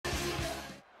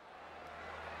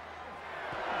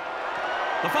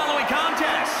The following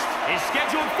contest is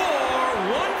scheduled for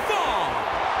one fall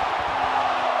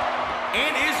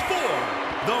and is for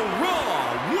the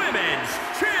Raw Women's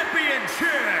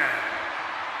Championship.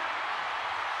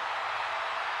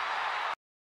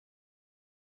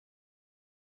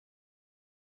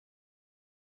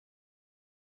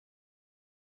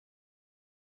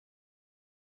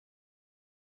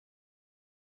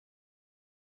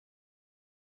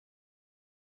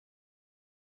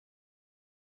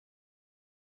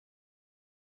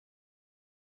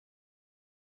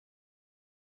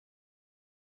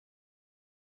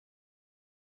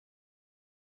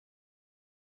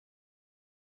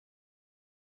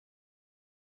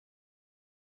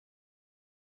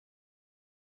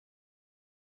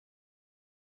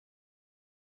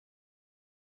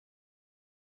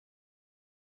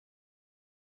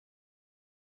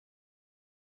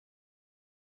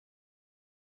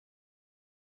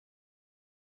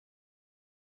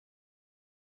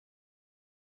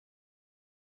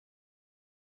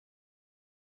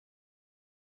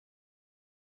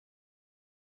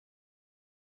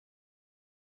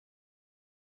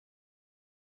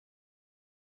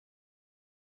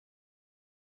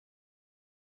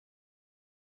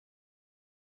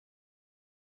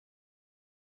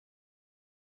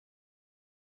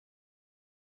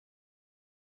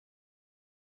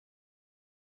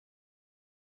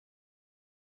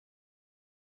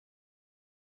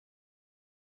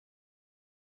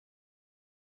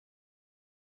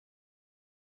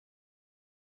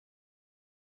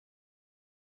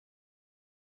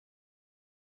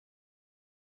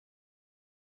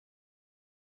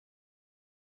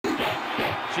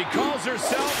 She calls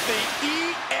herself the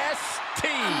EST.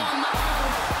 I'm on my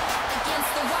own,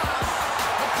 against the wall.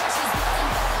 The pressure's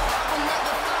building, but I will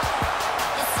never fall.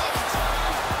 They say the drum,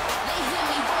 they hear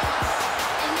me roar.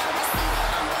 And now I see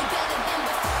that I'm way better than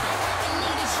before. I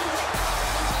needed you.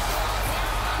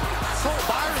 Cole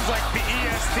Byron's like the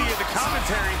EST of the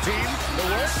commentary team.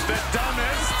 The worst, the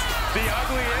dumbest, the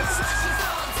ugliest.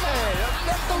 Hey,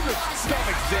 those are dumb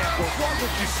examples. What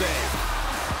would you say?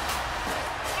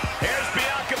 Here's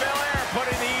Bianca Belair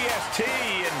putting the EST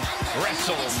in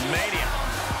WrestleMania.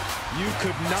 You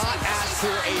could not ask for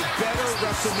a better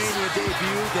WrestleMania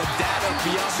debut than that of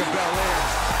Bianca Belair.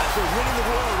 After winning the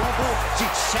Royal Rumble, she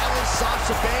challenged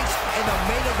Sasha Banks in the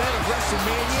main event of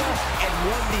WrestleMania and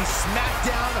won the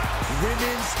SmackDown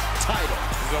Women's title.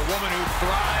 This is a woman who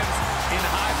thrives in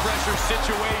high-pressure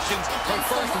situations. Her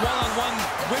first one-on-one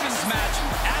women's match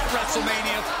at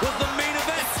WrestleMania was the main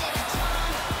event.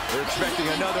 We're expecting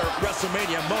another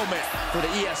WrestleMania moment for the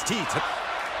EST.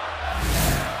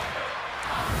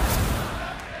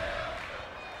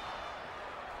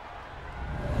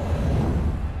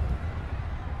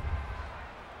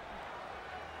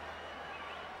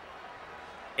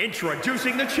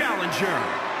 Introducing the challenger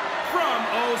from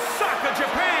Osaka,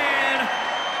 Japan,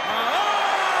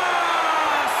 Asuka!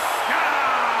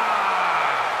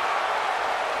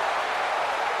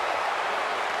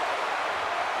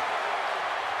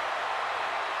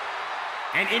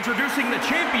 And introducing the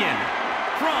champion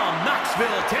from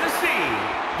Knoxville, Tennessee,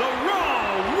 the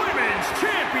Raw Women's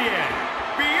Champion,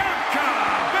 Bianca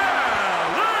Belair!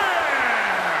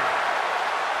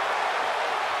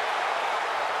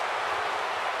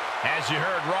 As you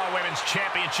heard, Raw Women's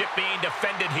Championship being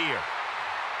defended here.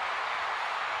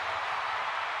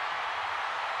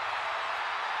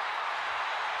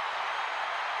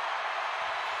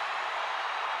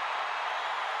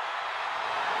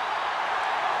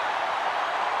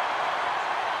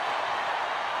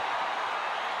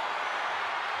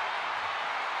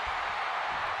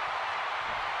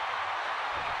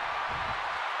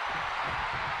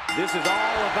 This is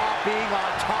all about being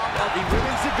on top of the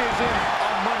women's division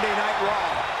on Monday Night Raw.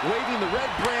 Waving the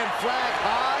red brand flag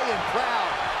high and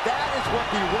proud. That is what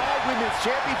the Raw Women's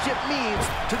Championship means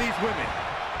to these women.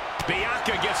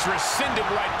 Bianca gets rescinded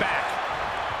right back.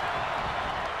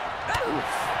 Oof.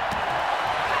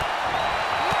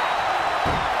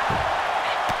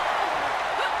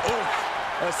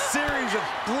 A series of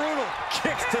brutal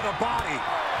kicks to the body.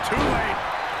 Too late.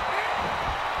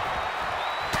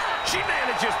 She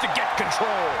manages to get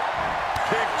control.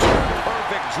 Picture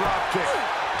perfect drop kick.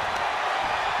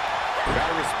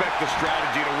 Gotta respect the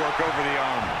strategy to work over the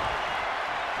arm.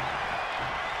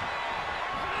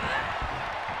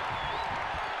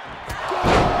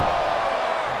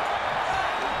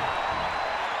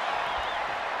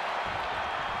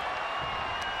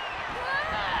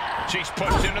 She's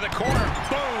pushed into the corner.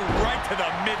 Boom, right to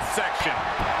the midsection.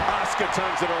 Asuka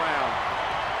turns it around.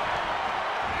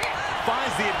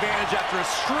 Finds the advantage after a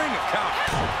string of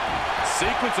counts.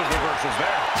 Sequence of reversals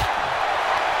there.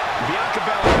 Bianca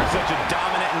Belair is such a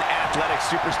dominant and athletic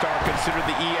superstar, considered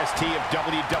the EST of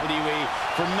WWE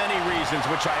for many reasons,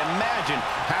 which I imagine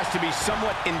has to be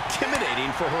somewhat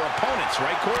intimidating for her opponents,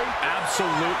 right, Corey?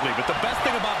 Absolutely, but the best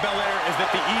thing about Belair is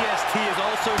that the EST is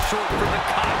also short for the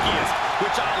cockiest,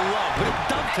 which I love, but it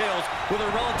dovetails with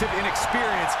her relative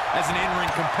inexperience as an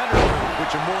in-ring competitor,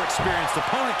 which a more experienced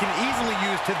opponent can easily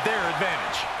use to their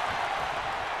advantage.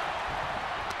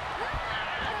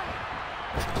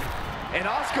 And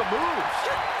Asuka moves.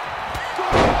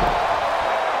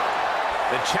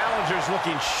 The challenger's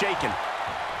looking shaken.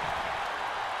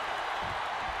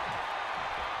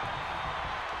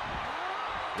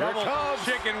 Double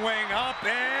chicken wing up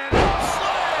and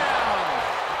slam!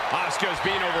 Asuka's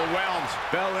being overwhelmed.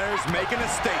 Belair's making a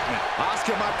statement.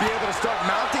 Asuka might be able to start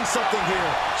mounting something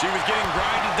here. She was getting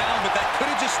grinded down, but that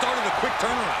could have just started a quick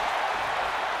turnaround.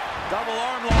 Double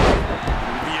arm lock.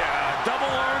 Yeah, double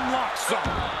arm lock zone.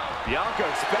 Bianca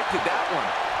expected that one.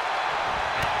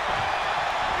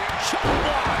 Chop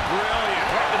block. Brilliant.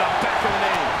 Right to the back of the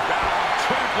knee.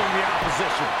 Trampling the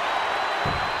opposition.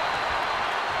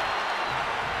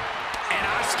 And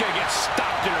Asuka gets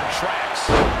stopped in her tracks.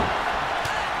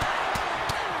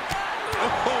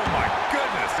 Oh, my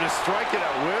goodness. Just strike it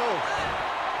at will.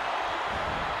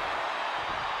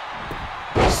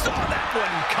 Saw that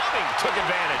one coming. Took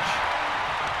advantage.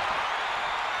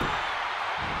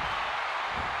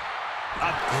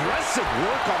 Aggressive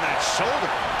work on that shoulder.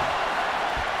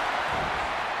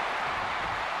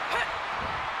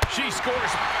 She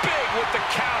scores big with the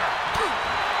counter.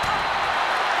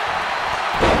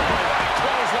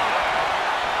 Clothesline.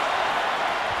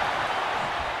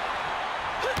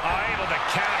 Able to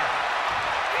counter.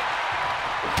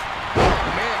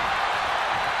 Man.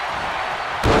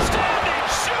 Standing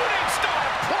shooting star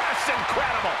press.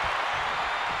 Incredible.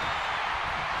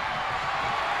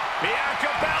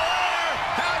 Bianca Belair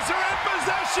has her in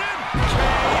possession.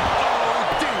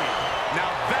 K.O.D.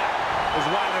 Now that is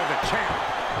why they're the champ.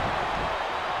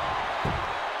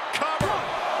 Cover.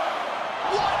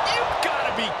 What? You've got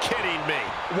to be kidding me.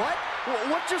 What?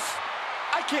 What just...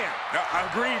 I can't.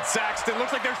 Agreed, Saxton.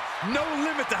 Looks like there's no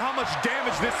limit to how much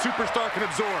damage this superstar can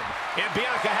absorb. And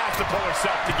Bianca has to pull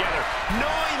herself together,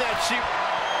 knowing that she...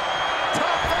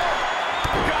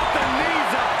 Got the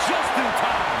knees up just in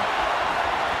time.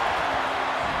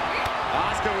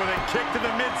 Asuka with a kick to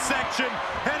the midsection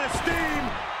and a steam.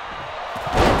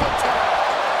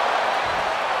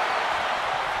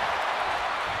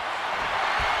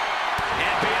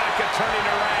 And Bianca turning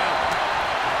around.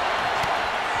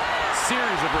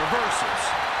 Series of reversals.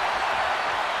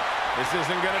 This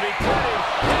isn't going to be pretty.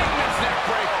 Hangman's neck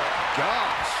breaker.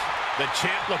 Gosh. The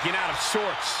champ looking out of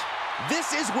sorts.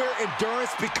 This is where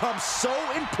endurance becomes so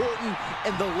important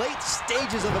in the late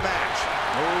stages of the match.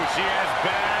 Oh, she has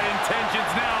bad intentions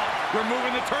now.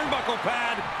 Removing the turnbuckle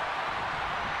pad.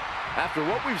 After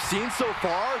what we've seen so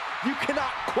far, you cannot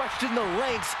question the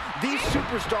lengths these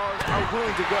superstars are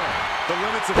willing to go. The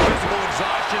limits of physical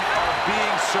exhaustion are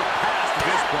being surpassed at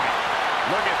this point.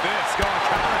 Look at this, going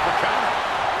counter for counter.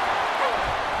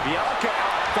 Bianca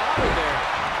outthought her there.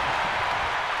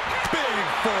 Big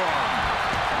forearm.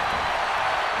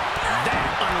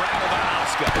 That unraveled on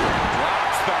Asuka.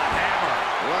 Drops the hammer.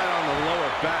 Right on the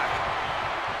lower back.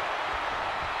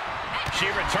 She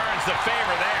returns the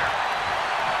favor there.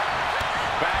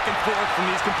 Back and forth from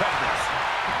these competitors.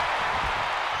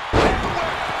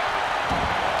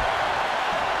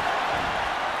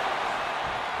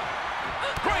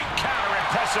 Great counter,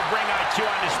 impressive ring IQ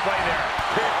on display there.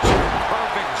 Picture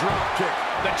perfect drop kick.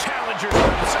 The challenger's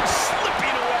moves are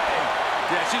slipping away.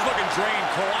 Yeah, she's looking drained,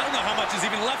 Cole. I don't know how much is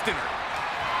even left in her.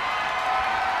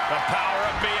 The power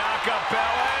of Bianca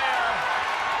Belair.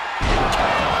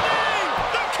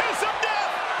 The kiss of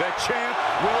death. The champ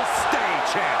will stay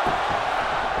champ.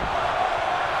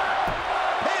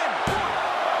 And 1,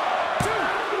 2,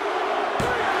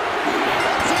 3.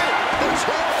 That's it. The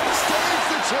champ stays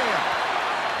the champ.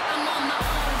 I'm on my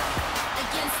own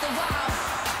against the wall.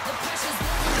 The pressure's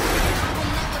building. I will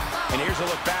never fall. And here's a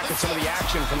look back at some of the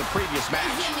action from the previous They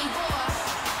match. hear me roar,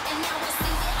 and now I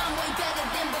see that I'm way better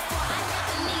than before. I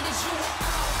never needed you at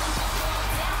all. When I fall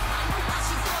down, I know why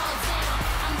she fall down.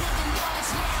 I'm living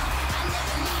large now. I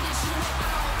never needed you at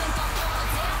all. When I fall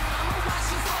down, I know why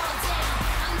she fall down.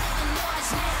 I'm living large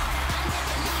now. I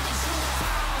never needed you at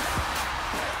all.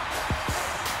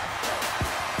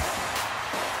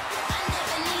 I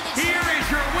never needed you. Here is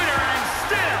your winner and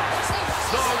still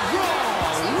the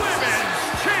Raw Women's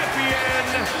Champion,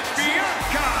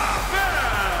 Bianca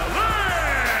Belair.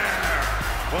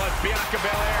 Well, it's Bianca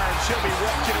Belair, and she'll be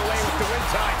walking away with the win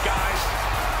tonight, guys.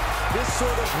 This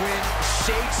sort of win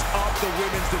shakes up the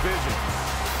women's division.